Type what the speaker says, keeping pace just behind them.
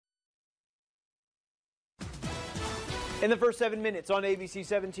In the first 7 minutes on ABC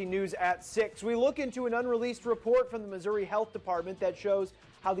 17 News at 6, we look into an unreleased report from the Missouri Health Department that shows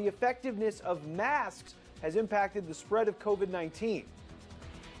how the effectiveness of masks has impacted the spread of COVID-19.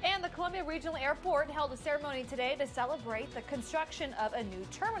 And the Columbia Regional Airport held a ceremony today to celebrate the construction of a new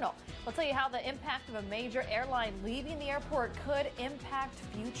terminal. We'll tell you how the impact of a major airline leaving the airport could impact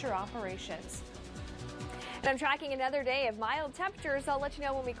future operations. And I'm tracking another day of mild temperatures. I'll let you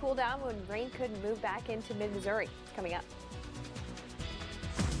know when we cool down, when rain could move back into mid-Missouri. Coming up.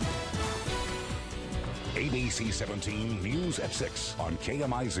 ABC 17 News at 6 on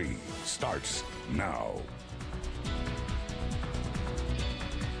KMIZ starts now.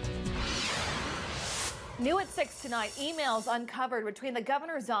 New at 6 tonight, emails uncovered between the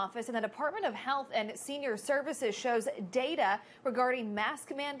governor's office and the Department of Health and Senior Services shows data regarding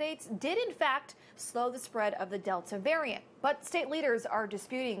mask mandates did in fact slow the spread of the Delta variant. But state leaders are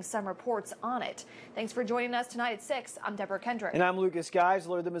disputing some reports on it. Thanks for joining us tonight at 6. I'm Deborah Kendrick. And I'm Lucas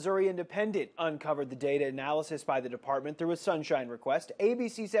Geisler. The Missouri Independent uncovered the data analysis by the department through a sunshine request.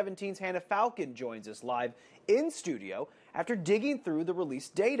 ABC 17's Hannah Falcon joins us live in studio after digging through the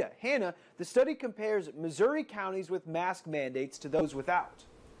released data. Hannah, the study compares Missouri counties with mask mandates to those without.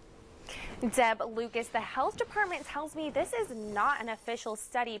 Deb, Lucas, the health department tells me this is not an official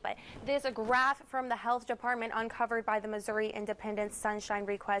study, but this graph from the health department uncovered by the Missouri Independent Sunshine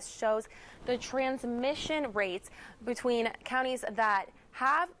Request shows the transmission rates between counties that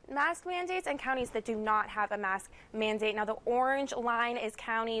have mask mandates and counties that do not have a mask mandate. Now, the orange line is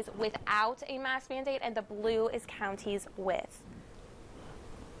counties without a mask mandate, and the blue is counties with.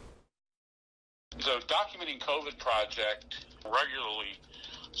 The Documenting COVID Project regularly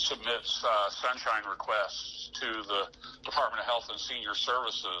submits sunshine requests to the Department of Health and Senior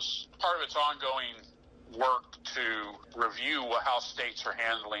Services. Part of its ongoing work to review how states are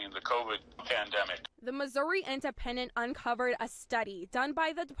handling the COVID pandemic. The Missouri Independent uncovered a study done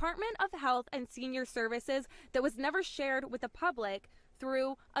by the Department of Health and Senior Services that was never shared with the public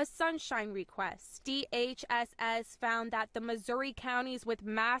through a sunshine request. DHSS found that the Missouri counties with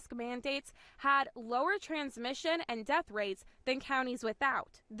mask mandates had lower transmission and death rates than counties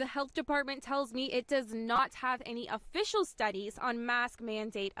without. The health department tells me it does not have any official studies on mask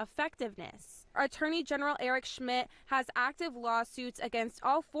mandate effectiveness. Attorney General Eric Schmidt has active lawsuits against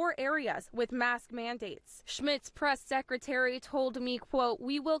all 4 areas with mask mandates. Schmidt's press secretary told me, quote,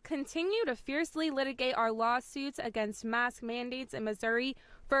 "We will continue to fiercely litigate our lawsuits against mask mandates in Missouri.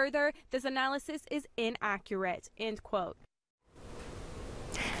 Further, this analysis is inaccurate," end quote.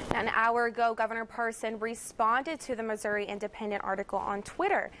 An hour ago, Governor Parson responded to the Missouri Independent article on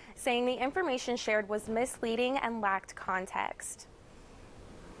Twitter, saying the information shared was misleading and lacked context.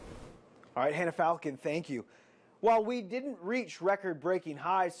 All right, Hannah Falcon, thank you. While we didn't reach record-breaking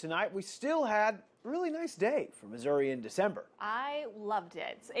highs tonight, we still had a really nice day for Missouri in December. I loved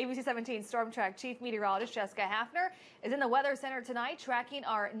it. ABC 17 Storm Track Chief Meteorologist Jessica Hafner is in the Weather Center tonight tracking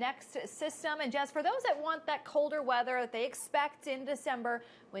our next system. And Jess, for those that want that colder weather that they expect in December,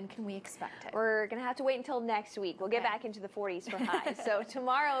 when can we expect it? We're going to have to wait until next week. We'll get back into the 40s for highs. So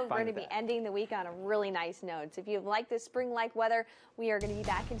tomorrow we're going to be ending the week on a really nice note. So if you like this spring-like weather, we are going to be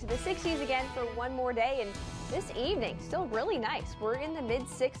back into the 60s again for one more day. And this evening, still really nice. We're in the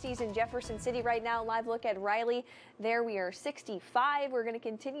mid-60s in Jefferson City right now. Live look at Riley. There we are 65. We're going to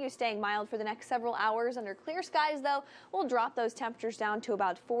continue staying mild for the next several hours. Under clear skies, though, we'll drop those temperatures down to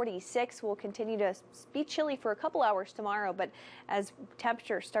about 46. We'll continue to be chilly for a couple hours tomorrow, but as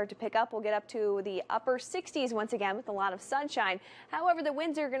temperatures start to pick up, we'll get up to the upper 60s once again with a lot of sunshine. However, the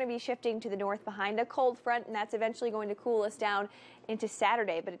winds are going to be shifting to the north behind a cold front, and that's eventually going to cool us down into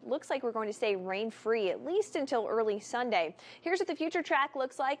Saturday, but it looks like we're going to stay rain-free at least until early Sunday. Here's what the future track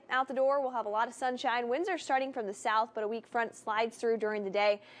looks like. Out the door, we'll have a lot of sunshine. Winds are starting from the south, but a weak front slides through during the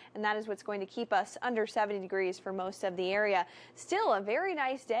day, and that is what's going to keep us under 70 degrees for most of the area. Still a very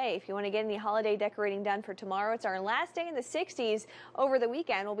nice day if you want to get any holiday decorating done for tomorrow. It's our last day in the 60s. Over the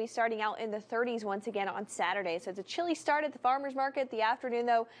weekend, we'll be starting out in the 30s once again on Saturday. So it's a chilly start at the farmers market. The afternoon,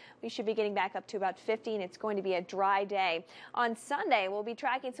 though, we should be getting back up to about 50, and it's going to be a dry day. On Sunday, we'll be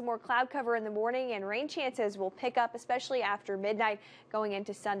tracking some more cloud cover in the morning, and rain chances will pick up, especially after midnight going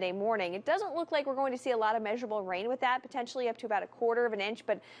into Sunday morning. It doesn't look like we're going to see a lot of measurable rain with that, potentially up to about 1/4 of an inch,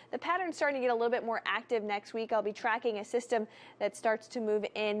 but the pattern's starting to get a little bit more active next week. I'll be tracking a system that starts to move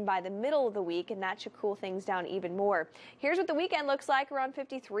in by the middle of the week, and that should cool things down even more. Here's what the weekend looks like, around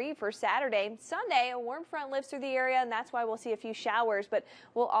 53 for Saturday. Sunday, a warm front lifts through the area, and that's why we'll see a few showers, but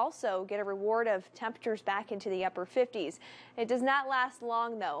we'll also get a reward of temperatures back into the upper 50s. It does does not last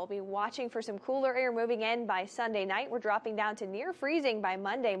long, though. We'll be watching for some cooler air moving in by Sunday night. We're dropping down to near freezing by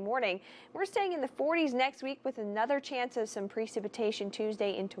Monday morning. We're staying in the 40s next week with another chance of some precipitation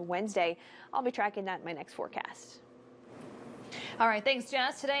Tuesday into Wednesday. I'll be tracking that in my next forecast. All right, thanks,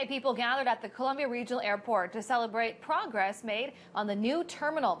 Jess. Today, people gathered at the Columbia Regional Airport to celebrate progress made on the new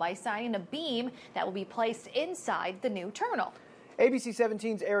terminal by signing a beam that will be placed inside the new terminal. ABC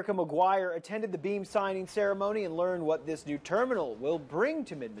 17's Erica McGuire attended the beam signing ceremony and learned what this new terminal will bring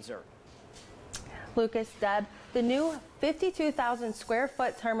to Mid-Missouri. Lucas, Deb, the new 52,000 square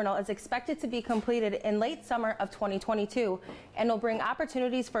foot terminal is expected to be completed in late summer of 2022 and will bring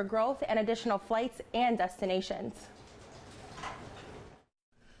opportunities for growth and additional flights and destinations.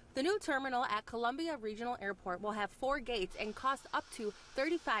 The new terminal at Columbia Regional Airport will have 4 gates and cost up to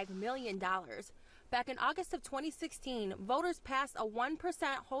 $35 million. Back in August of 2016, voters passed a 1%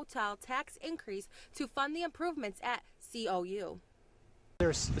 hotel tax increase to fund the improvements at COU.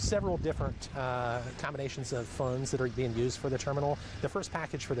 There's several different combinations of funds that are being used for the terminal. The first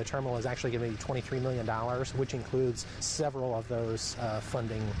package for the terminal is actually going to be $23 million, which includes several of those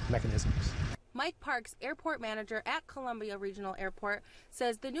funding mechanisms. Mike Parks, airport manager at Columbia Regional Airport,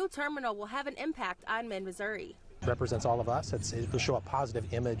 says the new terminal will have an impact on Mid-Missouri. Represents all of us. It will show a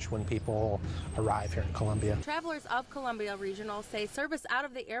positive image when people arrive here in Columbia. Travelers of Columbia Regional say service out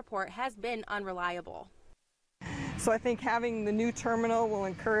of the airport has been unreliable. So I think having the new terminal will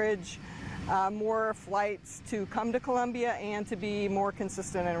encourage more flights to come to Columbia and to be more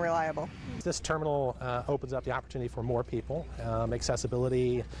consistent and reliable. This terminal opens up the opportunity for more people.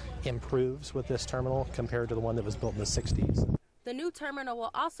 Accessibility improves with this terminal compared to the one that was built in the 60s. The new terminal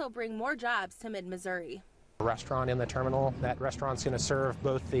will also bring more jobs to Mid-Missouri. A restaurant in the terminal. That restaurant's going to serve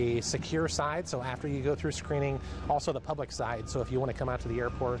both the secure side, so after you go through screening, also the public side, so if you want to come out to the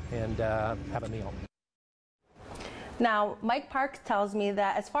airport and have a meal. Now, Mike Parks tells me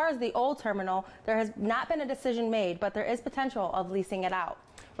that as far as the old terminal, there has not been a decision made, but there is potential of leasing it out.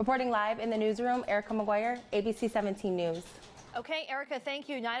 Reporting live in the newsroom, Erica McGuire, ABC 17 News. Okay, Erica, thank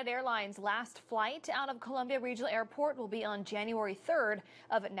you. United Airlines' last flight out of Columbia Regional Airport will be on January 3rd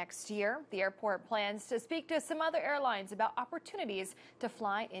of next year. The airport plans to speak to some other airlines about opportunities to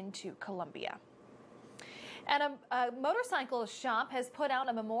fly into Columbia. And a motorcycle shop has put out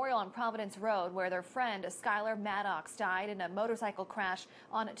a memorial on Providence Road where their friend Skylar Maddox died in a motorcycle crash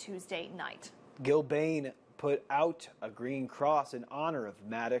on Tuesday night. Gil Bain put out a green cross in honor of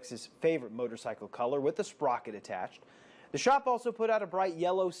Maddox's favorite motorcycle color with a sprocket attached. The shop also put out a bright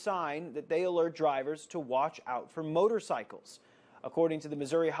yellow sign that they alert drivers to watch out for motorcycles. According to the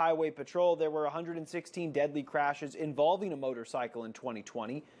Missouri Highway Patrol, there were 116 deadly crashes involving a motorcycle in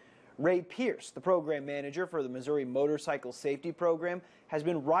 2020. Ray Pierce, the program manager for the Missouri Motorcycle Safety Program, has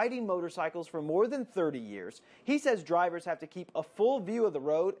been riding motorcycles for more than 30 years. He says drivers have to keep a full view of the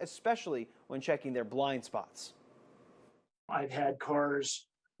road, especially when checking their blind spots. I've had cars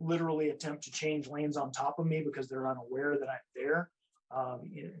literally attempt to change lanes on top of me because they're unaware that I'm there.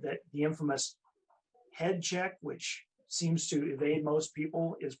 That the infamous head check, which seems to evade most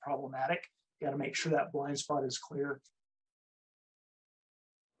people, is problematic. You got to make sure that blind spot is clear.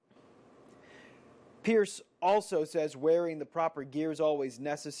 Pierce also says wearing the proper gear is always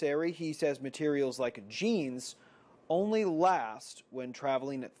necessary. He says materials like jeans only last when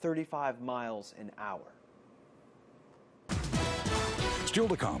traveling at 35 miles an hour. Still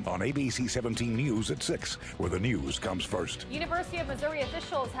to come on ABC 17 News at 6, where the news comes first. University of Missouri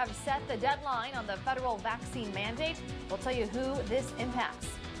officials have set the deadline on the federal vaccine mandate. We'll tell you who this impacts.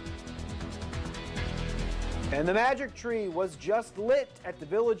 And the magic tree was just lit at the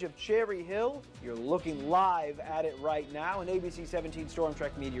village of Cherry Hill. You're looking live at it right now. And ABC 17 Storm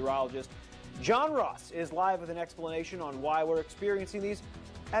Track meteorologist John Ross is live with an explanation on why we're experiencing these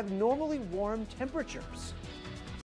abnormally warm temperatures.